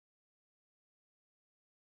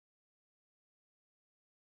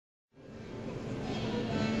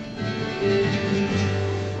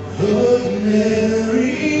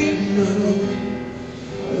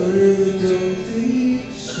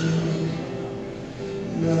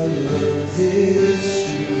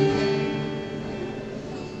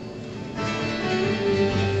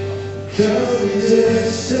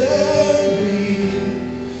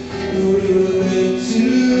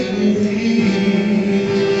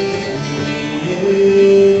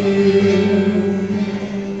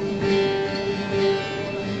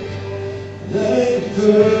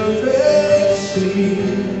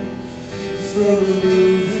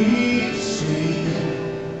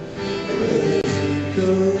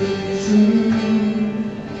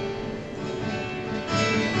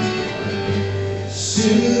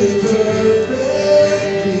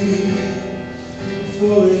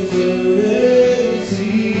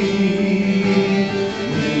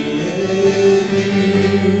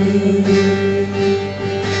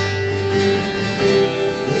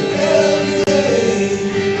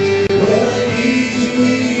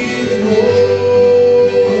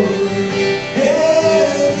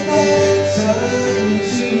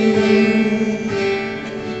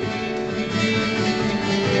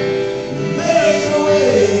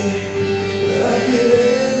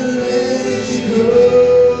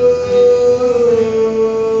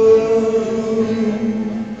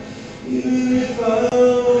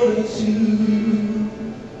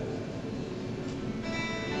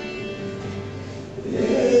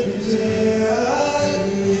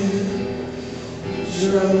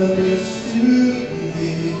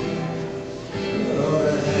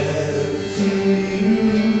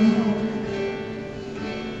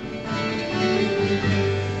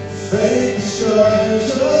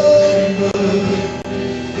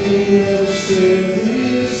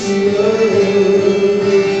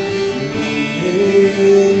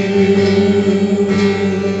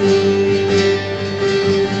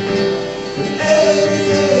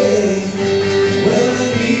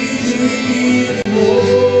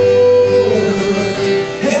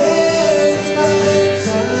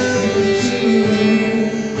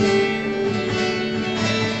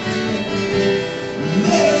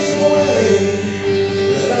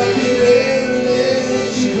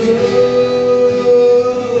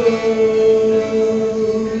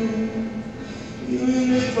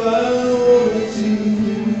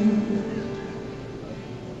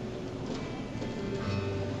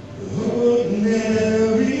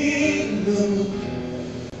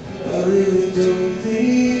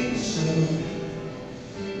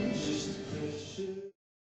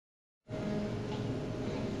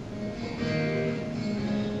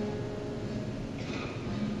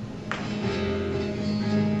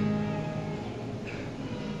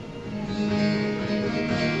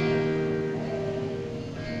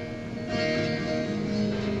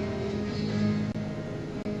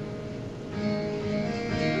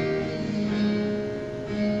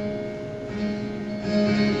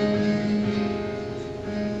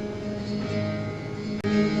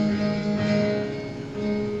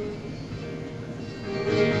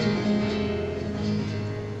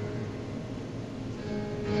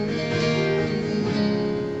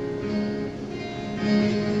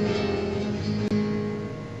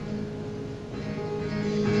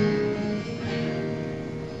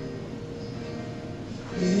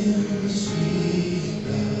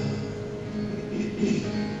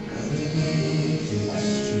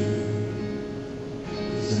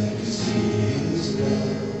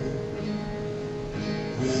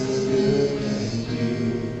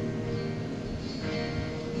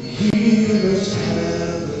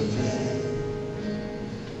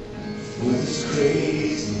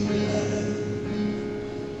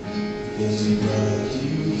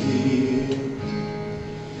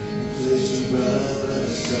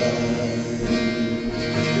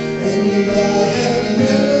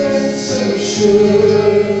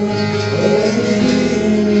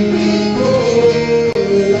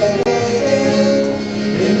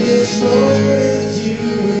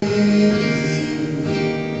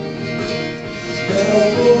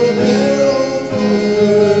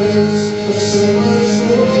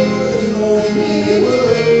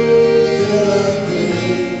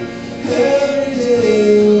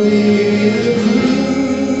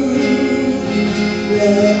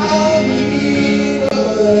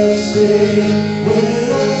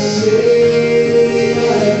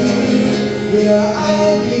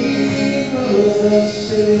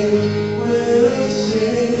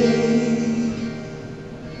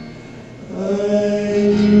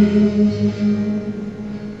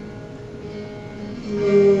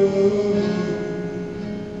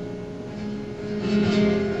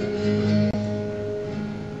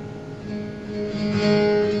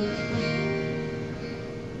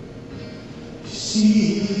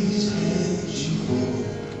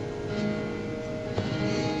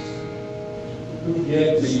Who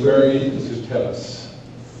yet be married to Tevis?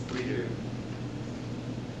 We do.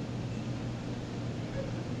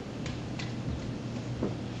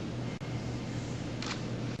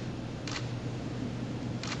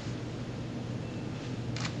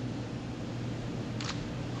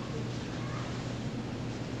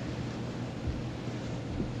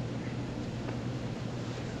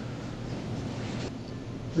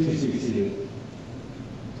 Please be seated.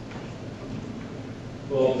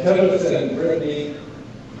 Well, Tevis and Brittany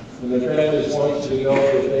and their families want you to know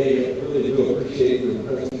that they really do appreciate your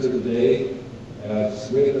presence here today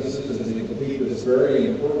as witnesses as they complete this very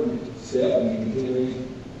important step in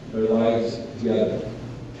continuing their lives together.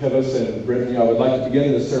 Tevis and Brittany, I would like to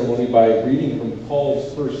begin the ceremony by reading from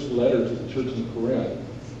Paul's first letter to the church in Corinth,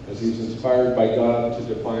 as he's inspired by God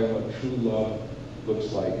to define what true love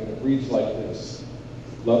looks like. And it reads like this: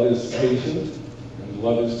 love is patient, and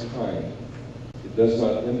love is kind. It does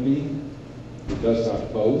not envy. It does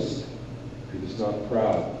not boast. It is not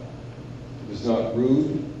proud. It is not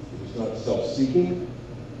rude. It is not self-seeking.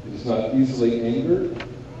 It is not easily angered.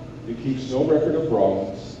 It keeps no record of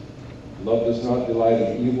wrongs. Love does not delight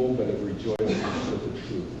in evil, but it rejoices with the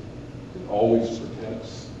truth. It always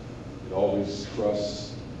protects. It always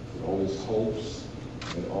trusts. It always hopes.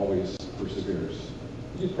 It always perseveres.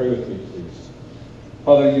 Would you pray with me, please?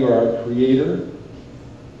 Father, you are our creator.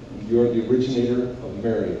 You are the originator of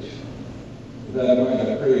marriage. With that in mind,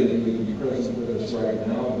 I pray that you would be present with us right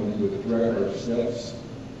now, and that you would direct our steps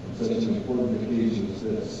on such an important occasion as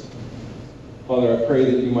this. Father, I pray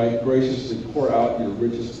that you might graciously pour out your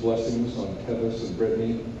richest blessings on Tevis and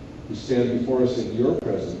Brittany, who stand before us in your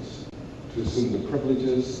presence to assume the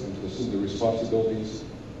privileges and to assume the responsibilities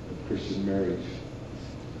of Christian marriage.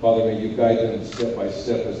 Father, may you guide them step by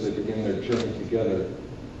step as they begin their journey together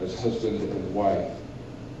as husband and wife.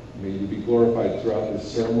 May you be glorified throughout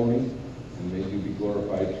this ceremony, and may you be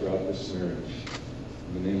glorified throughout this marriage.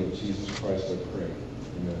 In the name of Jesus Christ I pray.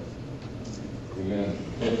 Amen. Amen.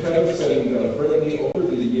 Well, Tevis and Brittany,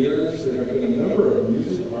 over the years, there have been a number of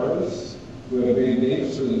music artists who have made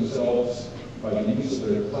names for themselves by the use of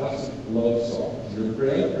their classic love songs. Your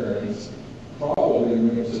grandparents probably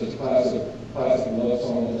remember such classic love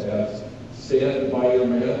songs as Stand By Your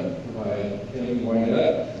Man by Kenny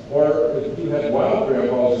Wynette, or if you had wild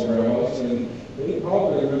grandpas and grandmas, and they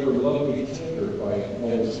probably remember Love Me Tender by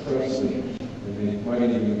Elvis Presley, and they might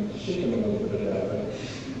even shake a little bit of that, but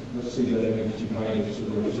let's see that image behind us for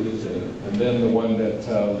those who say. And then the one that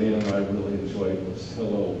Leah and I really enjoyed was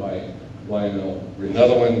Hello by Lionel Richie.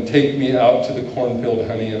 Another one, Take Me Out to the Cornfield,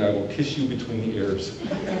 Honey, and I Will Kiss You Between the Ears.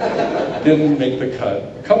 Didn't make the cut.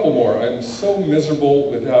 A couple more. I'm so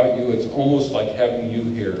miserable without you, it's almost like having you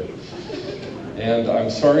here. And I'm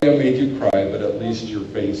sorry I made you cry, but at least your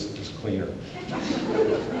face is cleaner.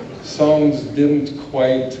 Songs didn't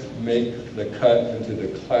quite make the cut into the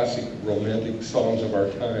classic romantic songs of our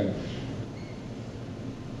time.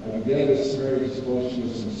 I began this marriage devotion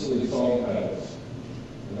with some silly song titles,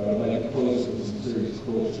 and I would like to close with some serious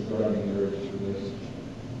quotes regarding marriage relationship.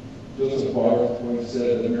 Joseph Barth once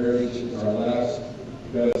said that marriage is our last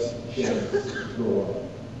best chance to grow up.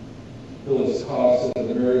 Phyllis Haas said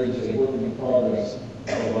that marriage is a work in progress of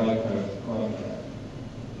a lifetime contract.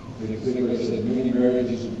 The Ziegler said many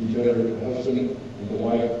marriages would be better if the husband and the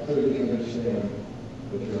wife clearly understand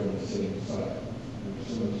that they're on the same side. There's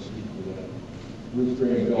so much to speak to that. Ruth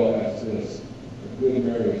Graham Bell asks this: a good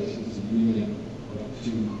marriage is the union of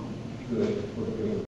two good or good